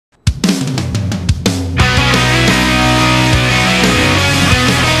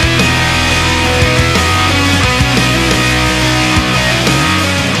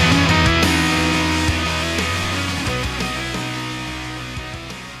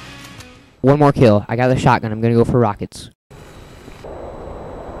One more kill. I got the shotgun. I'm gonna go for rockets.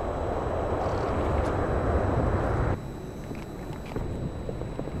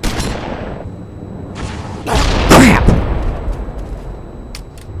 Crap!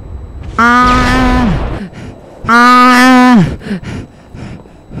 Ah! Ah!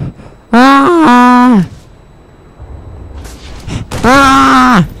 Ah!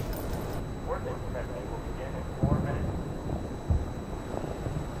 Ah!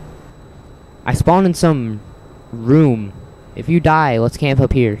 I spawned in some room. If you die, let's camp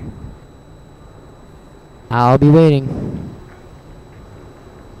up here. I'll be waiting.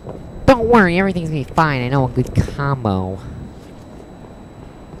 Don't worry, everything's gonna be fine. I know a good combo.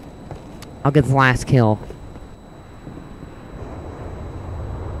 I'll get the last kill.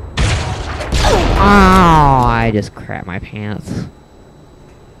 Oh, I just crapped my pants.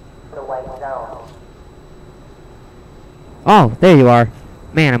 Oh, there you are.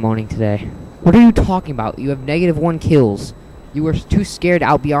 Man, I'm owning today. What are you talking about? You have -1 kills. You were too scared to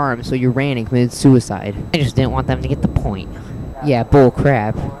out BR, so you ran and committed suicide. I just didn't want them to get the point. Yeah, bull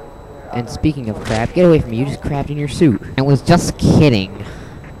crap. And speaking of crap, get away from me. You just crapped in your suit. I was just kidding.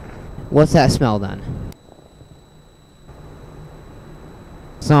 What's that smell then?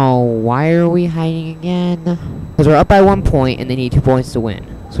 So, why are we hiding again? Because we're up by 1 point and they need 2 points to win.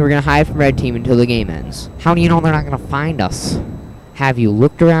 So we're gonna hide from red team until the game ends. How do you know they're not gonna find us? Have you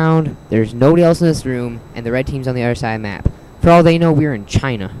looked around? There's nobody else in this room, and the red team's on the other side of the map. For all they know, we're in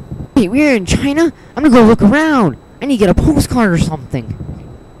China. Hey, we're in China? I'm gonna go look around! I need to get a postcard or something.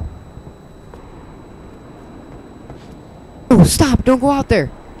 Oh, stop! Don't go out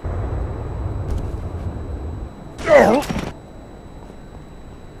there! Oh.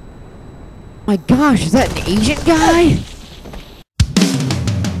 My gosh, is that an Asian guy?